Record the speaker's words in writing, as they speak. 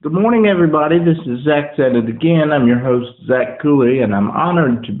Good morning, everybody. This is Zach Said It Again. I'm your host, Zach Cooley, and I'm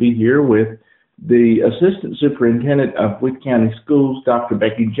honored to be here with the Assistant Superintendent of Witt County Schools, Dr.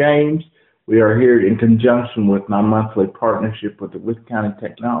 Becki James. We are here in conjunction with my monthly partnership with the Witt County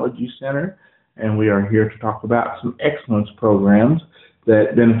Technology Center, and we are here to talk about some excellence programs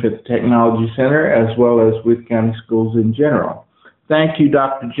that benefit the Technology Center as well as Witt County Schools in general. Thank you,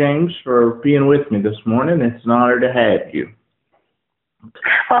 Dr. James, for being with me this morning. It's an honor to have you.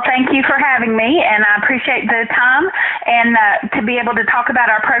 Well, thank you for having me, and I appreciate the time and to be able to talk about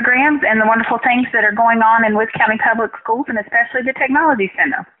our programs and the wonderful things that are going on in Witt County Public Schools and especially the Technology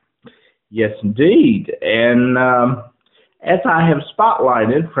Center. Yes, indeed. And as I have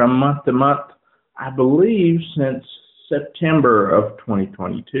spotlighted from month to month, I believe since September of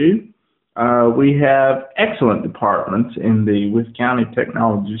 2022, we have excellent departments in the Witt County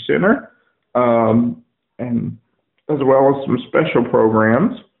Technology Center, and as well as some special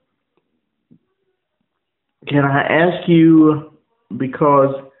programs. Can I ask you,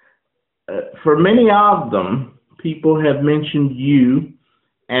 because for many of them, people have mentioned you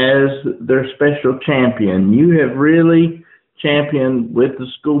as their special champion. You have really championed with the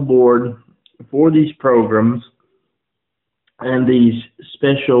school board for these programs and these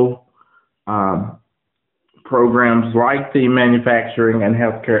special programs like the manufacturing and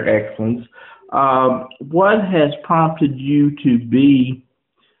healthcare excellence. What has prompted you to be,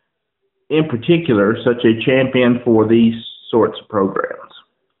 in particular, such a champion for these sorts of programs?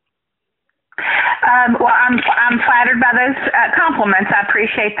 Well, I'm flattered by those compliments. I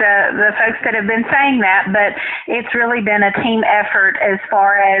appreciate the folks that have been saying that, but it's really been a team effort as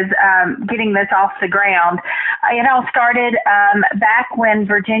far as getting this off the ground. It all started back when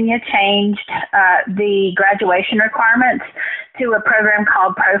Virginia changed the graduation requirements to a program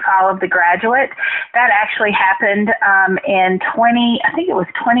called Profile of the Graduate. That actually happened in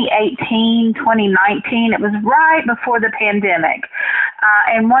 2018, 2019. It was right before the pandemic.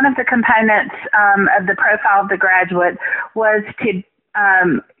 And one of the components of the Profile of the Graduate was to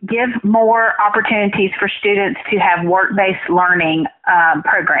give more opportunities for students to have work-based learning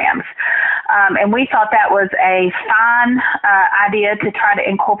programs. And we thought that was a fine idea to try to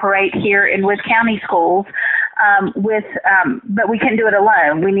incorporate here in Witt County schools, but we couldn't do it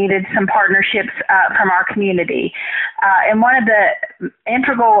alone. We needed some partnerships from our community. And one of the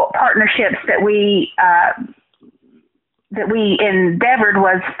integral partnerships that we endeavored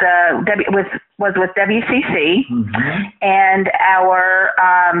was with WCC and our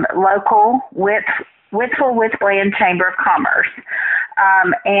local Whitfield Witt Bland Chamber of Commerce.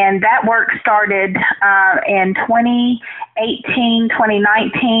 And that work started in 2018,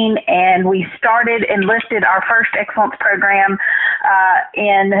 2019, and we started and listed our first excellence program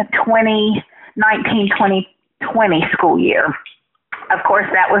in 2019-2020 school year. Of course,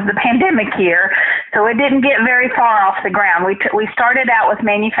 that was the pandemic year, so it didn't get very far off the ground. We started out with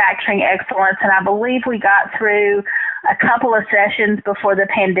manufacturing excellence, and I believe we got through a couple of sessions before the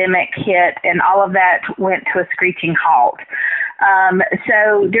pandemic hit, and all of that went to a screeching halt.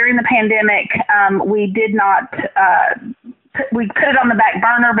 So during the pandemic, we did not we put it on the back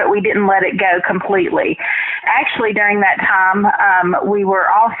burner, but we didn't let it go completely. Actually, during that time, we were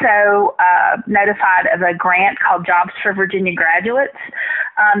also notified of a grant called Jobs for Virginia Graduates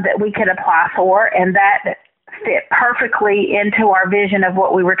that we could apply for, and that fit perfectly into our vision of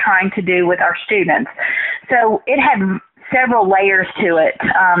what we were trying to do with our students. So it had several layers to it,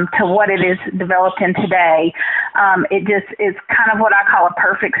 to what it is developed in today. It just is kind of what I call a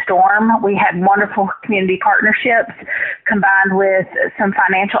perfect storm. We had wonderful community partnerships combined with some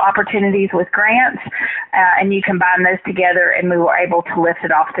financial opportunities with grants, and you combine those together and we were able to lift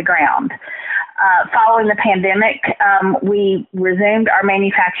it off the ground. Following the pandemic, we resumed our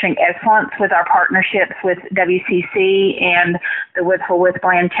manufacturing excellence with our partnerships with WCC and the Whitfield Witt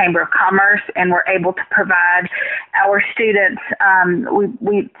Bland Chamber of Commerce, and we're able to provide our students,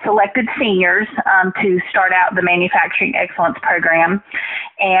 we selected seniors to start out the manufacturing excellence program,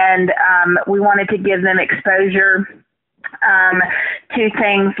 and we wanted to give them exposure to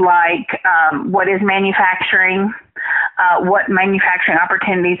things like what is manufacturing, what manufacturing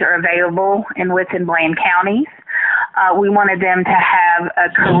opportunities are available in Witt and Bland counties. We wanted them to have a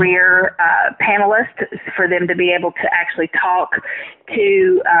career panelist for them to be able to actually talk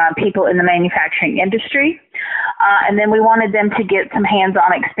to people in the manufacturing industry. And then we wanted them to get some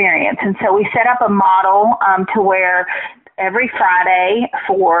hands-on experience. And so we set up a model to where every Friday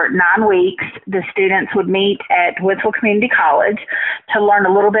for 9 weeks, the students would meet at Whitfield Community College to learn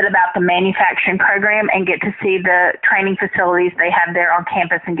a little bit about the manufacturing program and get to see the training facilities they have there on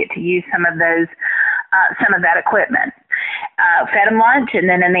campus and get to use some of that equipment. fed them lunch, and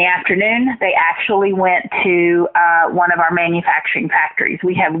then in the afternoon, they actually went to one of our manufacturing factories.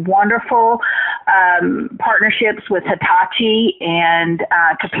 We have wonderful partnerships with Hitachi and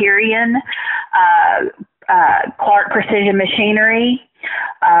Capirian, Clark Precision Machinery.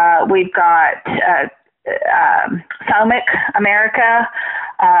 We've got Somic America.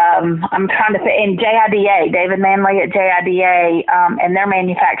 I'm trying to think, and JIDA, David Manley at JIDA, and their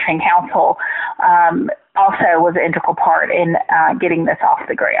manufacturing council also was an integral part in getting this off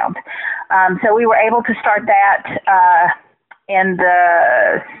the ground. So we were able to start that in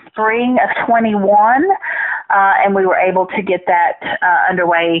the spring of 21, and we were able to get that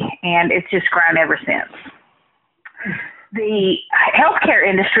underway, and it's just grown ever since. The healthcare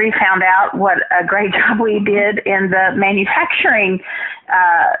industry found out what a great job we did in the manufacturing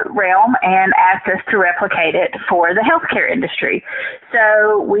realm and asked us to replicate it for the healthcare industry.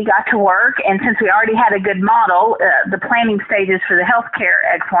 So we got to work, and since we already had a good model, the planning stages for the healthcare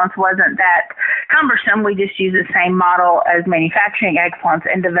excellence wasn't that cumbersome. We just used the same model as manufacturing excellence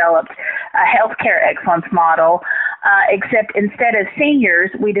and developed a healthcare excellence model, except instead of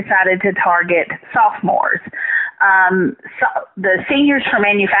seniors, we decided to target sophomores. So the seniors for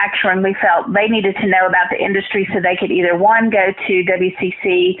manufacturing, we felt they needed to know about the industry so they could either, one, go to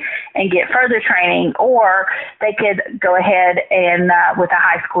WCC and get further training, or they could go ahead and, with a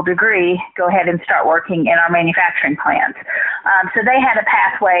high school degree, go ahead and start working in our manufacturing plants. So they had a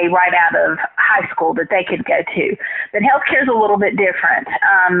pathway right out of high school that they could go to. But healthcare is a little bit different.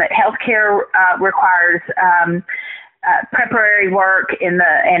 Healthcare requires preparatory work and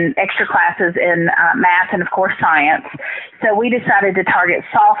extra classes in math and, of course, science. So we decided to target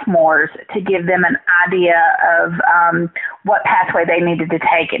sophomores to give them an idea of what pathway they needed to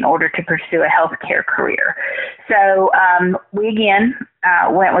take in order to pursue a healthcare career. So we, again,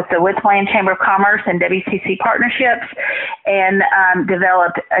 went with the Witsland Chamber of Commerce and WCC partnerships and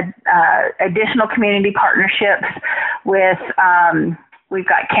developed additional community partnerships with we've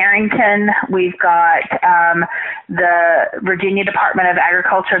got Carrington, we've got the Virginia Department of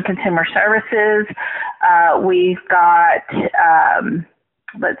Agriculture and Consumer Services, we've got,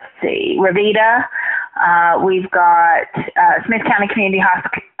 Revita, we've got Smith County Community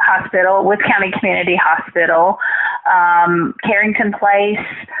Hospital, Woods County Community Hospital, Carrington Place,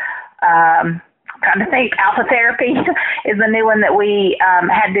 trying to think, Alpha Therapy is the new one that we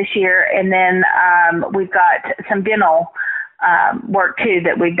had this year, and then we've got some dental work too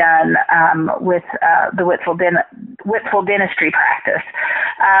that we've done with the Whitfield dentistry practice.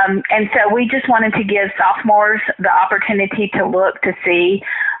 And so we just wanted to give sophomores the opportunity to look to see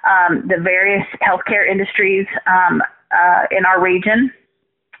the various healthcare industries in our region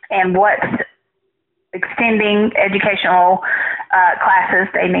and what extending educational classes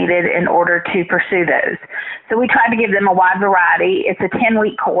they needed in order to pursue those. So we tried to give them a wide variety. It's a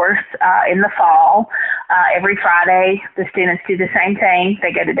 10-week course in the fall. Every Friday, the students do the same thing.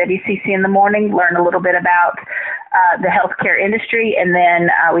 They go to WCC in the morning, learn a little bit about the healthcare industry, and then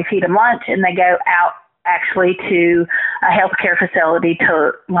we feed them lunch, and they go out actually to a healthcare facility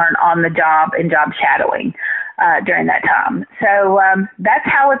to learn on the job and job shadowing during that time. So that's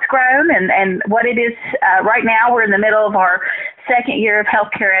how it's grown and what it is right now. We're in the middle of our second year of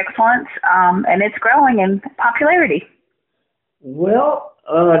healthcare excellence, and it's growing in popularity. Well,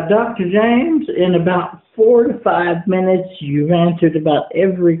 Dr. James, in about 4 to 5 minutes, you've answered about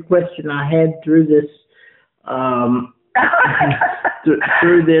every question I had through this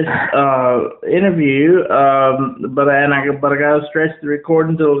through this interview, but I got to stretch the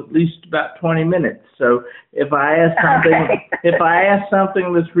recording until at least about 20 minutes. So if I ask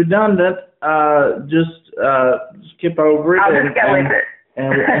something that's redundant, just skip over it. I'll just go with it.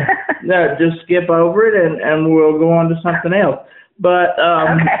 No, just skip over it, and we'll go on to something else. But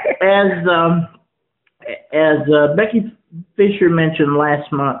as Becki Fisher mentioned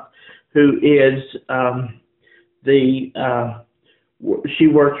last month, who is she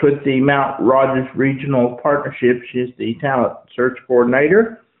works with the Mount Rogers Regional Partnership. She's the talent search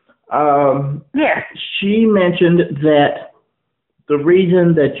coordinator. Yes. She mentioned that the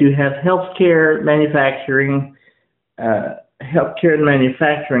reason that you have healthcare and manufacturing,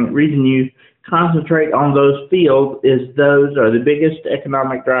 reason you concentrate on those fields is those are the biggest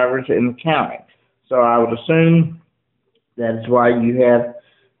economic drivers in the county. So I would assume that's why you have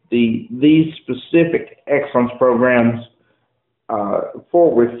these specific excellence programs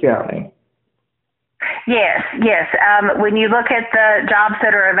for Woods County. Yes. When you look at the jobs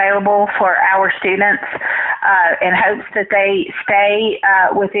that are available for our students, in hopes that they stay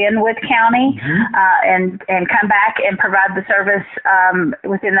within Wood County and come back and provide the service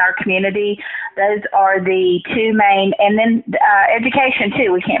within our community. Those are the two main, and then education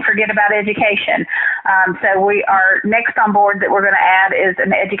too. We can't forget about education. So we are next on board that we're going to add is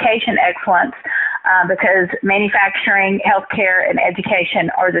an education excellence because manufacturing, healthcare, and education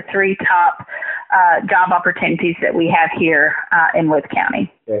are the three top job opportunities that we have here in Wood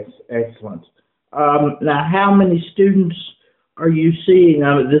County. Yes, excellent. Now, how many students are you seeing?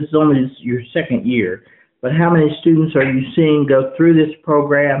 This is only your second year, but how many students are you seeing go through this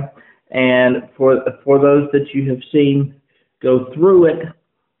program? And for those that you have seen go through it,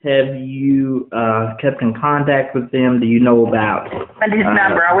 have you kept in contact with them? Do you know about his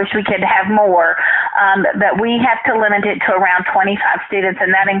number? I wish we could have more, but we have to limit it to around 25 students,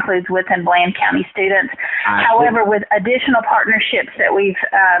 and that includes Wood and Bland County students. However, with additional partnerships that we've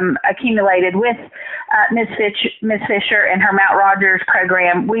accumulated with Ms. Fisher and her Mount Rogers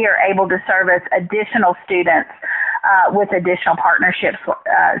program, we are able to service additional students with additional partnerships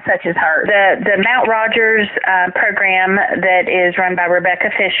such as her. The Mount Rogers program that is run by Rebecca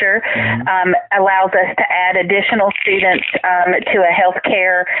Fisher allows us to add additional students to a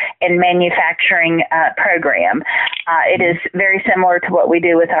healthcare and manufacturing program. It is very similar to what we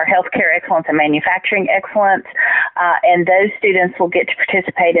do with our healthcare excellence and manufacturing excellence, and those students will get to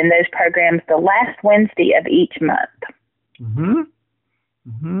participate in those programs the last Wednesday of each month.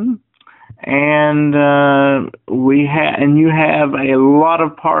 And you have a lot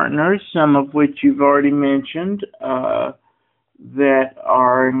of partners, some of which you've already mentioned, that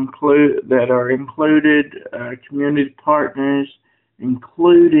are included, community partners,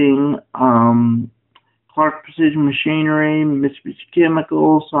 including Clark Precision Machinery, Mitsubishi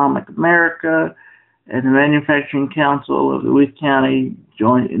Chemical, Sonic America, and the Manufacturing Council of the Wood County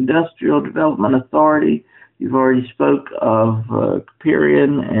Joint Industrial Development Authority. You've already spoke of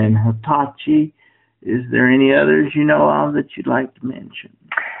Caparian and Hitachi. Is there any others you know of that you'd like to mention?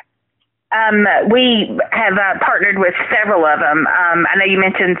 We have partnered with several of them. I know you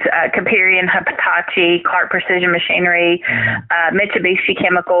mentioned Caparian, Hitachi, Clark Precision Machinery, Mitsubishi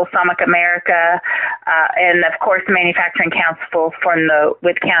Chemical, Sonic America, and of course the Manufacturing Council from the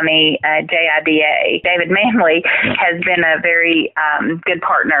Wood County JIDA. David Manley has been a very good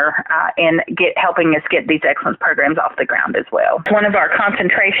partner in helping us get these excellence programs off the ground as well. One of our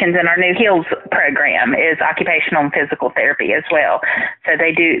concentrations in our new HEALS program is occupational and physical therapy as well. So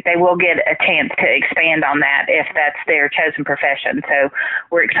they will get a chance to expand on that if that's their chosen profession. So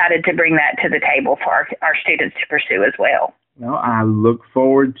we're excited to bring that to the table for our students to pursue as well. Well, I look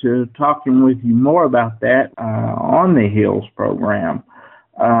forward to talking with you more about that on the HEALS program.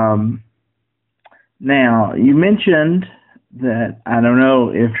 Now, you mentioned that, I don't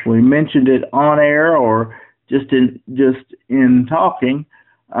know if we mentioned it on air or just in talking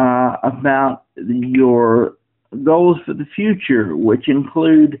about your goals for the future, which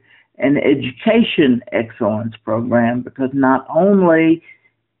include an education excellence program, because not only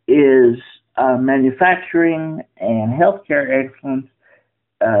is manufacturing and healthcare excellence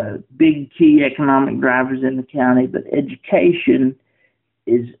big key economic drivers in the county, but education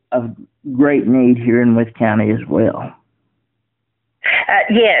is of great need here in Wood County as well.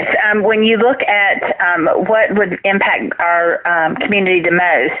 Yes. When you look at what would impact our community the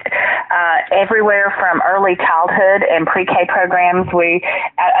most, everywhere from early childhood and pre-K programs,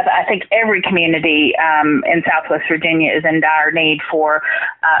 I think every community in Southwest Virginia is in dire need for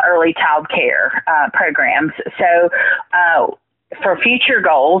early child care programs. So for future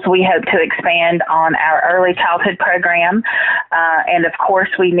goals, we hope to expand on our early childhood program. And of course,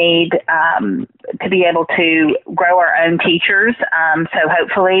 we need to be able to grow our own teachers. So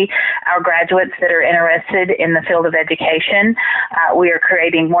hopefully our graduates that are interested in the field of education, we are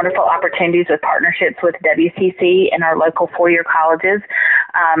creating wonderful opportunities with partnerships with WCC and our local four-year colleges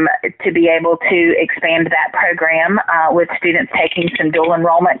to be able to expand that program with students taking some dual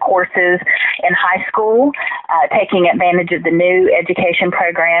enrollment courses in high school, taking advantage of the new education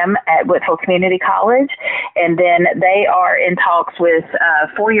program at Whitfield Community College. And then they are in talks with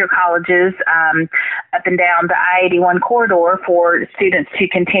four-year colleges up and down the I-81 corridor for students to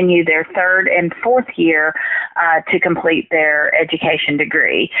continue their third and fourth year to complete their education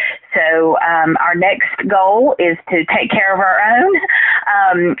degree. So our next goal is to take care of our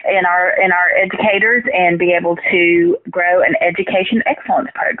own in our educators and be able to grow an education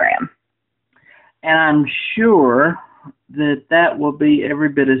excellence program. And I'm sure that will be every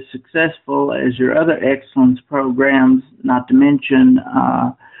bit as successful as your other excellence programs, not to mention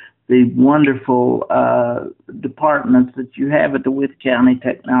the wonderful departments that you have at the Wood County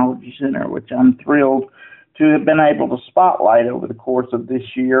Technology Center, which I'm thrilled to have been able to spotlight over the course of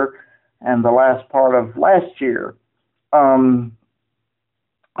this year and the last part of last year.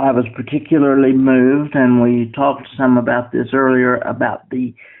 I was particularly moved, and we talked some about this earlier, about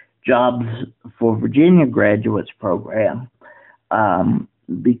the Jobs for Virginia Graduates program,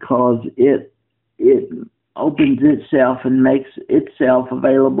 because it opens itself and makes itself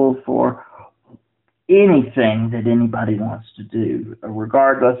available for anything that anybody wants to do,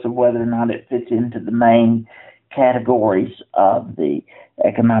 regardless of whether or not it fits into the main categories of the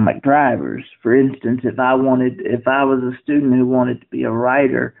economic drivers. For instance, if I was a student who wanted to be a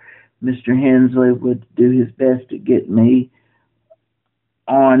writer, Mr. Hensley would do his best to get me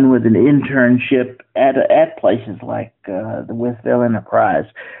on with an internship at places like the Withville Enterprise,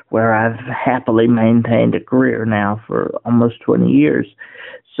 where I've happily maintained a career now for almost 20 years.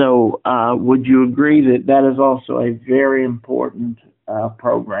 So would you agree that that is also a very important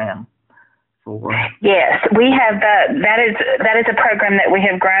program? Yes, we have. That is a program that we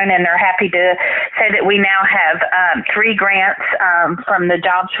have grown, and are happy to say that we now have 3 grants from the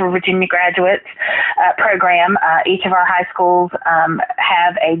Jobs for Virginia Graduates program. Each of our high schools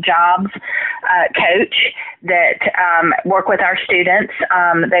have a jobs coach that work with our students.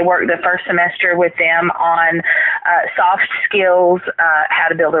 They work the first semester with them on soft skills, how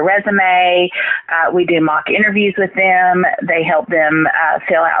to build a resume. We do mock interviews with them. They help them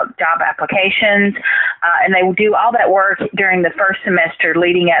fill out job applications. And they will do all that work during the first semester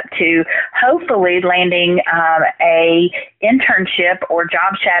leading up to hopefully landing a internship or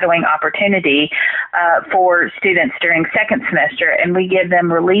job shadowing opportunity for students during second semester. And we give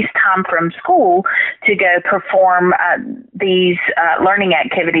them release time from school to go perform these learning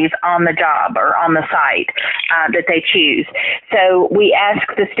activities on the job or on the site that they choose. So we ask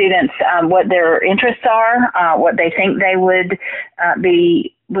the students what their interests are, what they think they would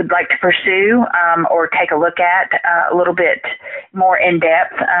like to pursue or take a look at a little bit more in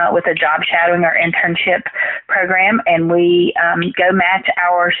depth with a job shadowing or internship program. And we go match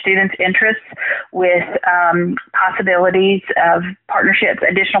our students' interests with possibilities of partnerships,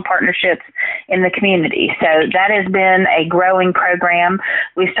 additional partnerships in the community. So that has been a growing program.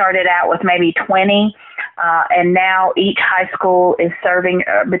 We started out with maybe 20. And now each high school is serving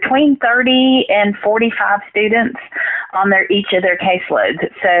between 30 and 45 students on each of their caseloads.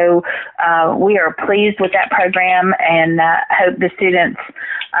 So we are pleased with that program and hope the students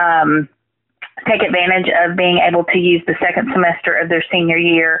take advantage of being able to use the second semester of their senior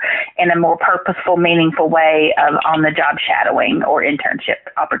year in a more purposeful, meaningful way on the job shadowing or internship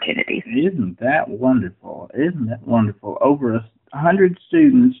opportunities. Isn't that wonderful? Isn't that wonderful? Over 100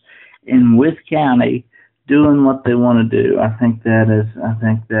 students in Wythe County doing what they want to do. I think that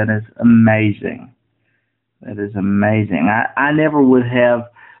is amazing. That is amazing. I never would have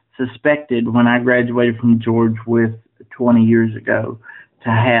suspected when I graduated from George Wythe 20 years ago to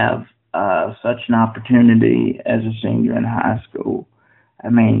have such an opportunity as a senior in high school. I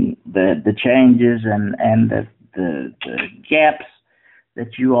mean, the changes and the gaps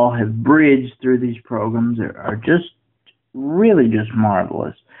that you all have bridged through these programs are just really just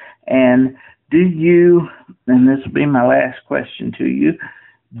marvelous. And do you, and this will be my last question to you,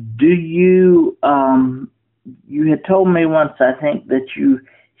 do you, you had told me once, I think, that you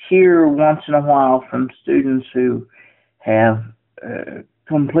hear once in a while from students who have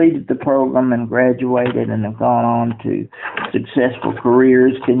completed the program and graduated and have gone on to successful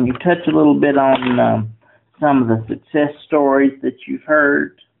careers. Can you touch a little bit on some of the success stories that you've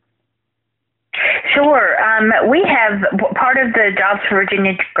heard? Sure. We have part of the Jobs for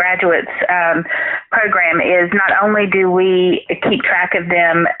Virginia Graduates program is not only do we keep track of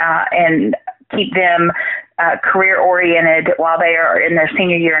them and keep them career-oriented while they are in their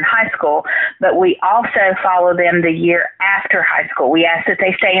senior year in high school, but we also follow them the year after high school. We ask that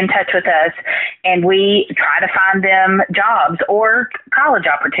they stay in touch with us, and we try to find them jobs or college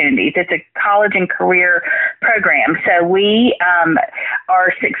opportunities. It's a college and career program. So we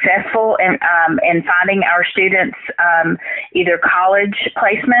are successful in finding our students either college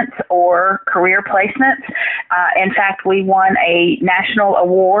placements or career placements. In fact, we won a national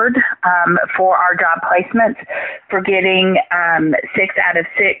award for our job placements for getting 6 out of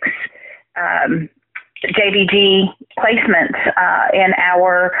 6 JVG placements in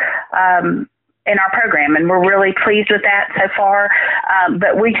our program, and we're really pleased with that so far.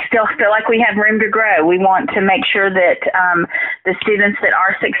 But we still feel like we have room to grow. We want to make sure that the students that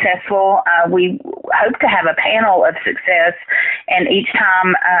are successful, we hope to have a panel of success, and each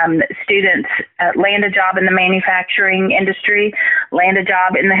time students land a job in the manufacturing industry, land a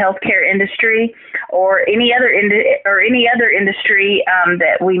job in the healthcare industry, or any other industry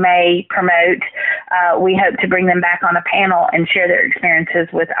that we may promote, we hope to bring them back on a panel and share their experiences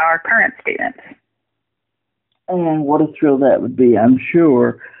with our current students. And what a thrill that would be, I'm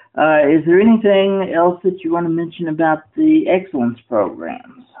sure. Is there anything else that you want to mention about the excellence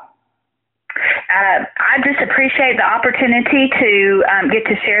programs? I just appreciate the opportunity to get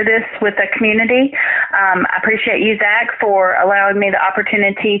to share this with the community. I appreciate you, Zach, for allowing me the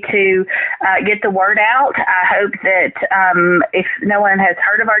opportunity to get the word out. I hope that if no one has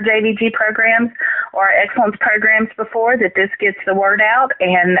heard of our JVG programs or our excellence programs before, that this gets the word out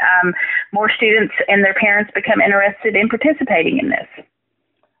and more students and their parents become interested in participating in this.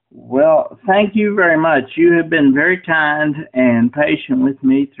 Well, thank you very much. You have been very kind and patient with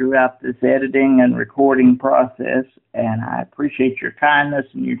me throughout this editing and recording process, and I appreciate your kindness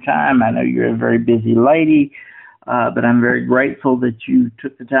and your time. I know you're a very busy lady, but I'm very grateful that you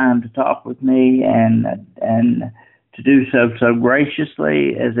took the time to talk with me and to do so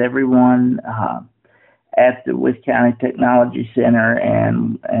graciously, as everyone at the Wythe County Technology Center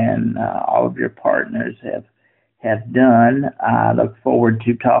and all of your partners have done. I look forward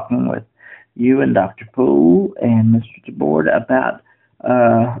to talking with you and Dr. Poole and Mr. DeBoard about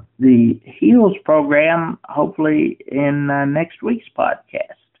the HEALS program, hopefully in next week's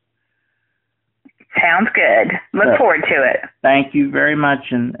podcast. Sounds good. Look forward to it. Thank you very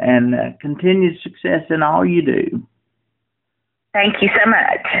much, and continued success in all you do. Thank you so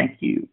much. Thank you.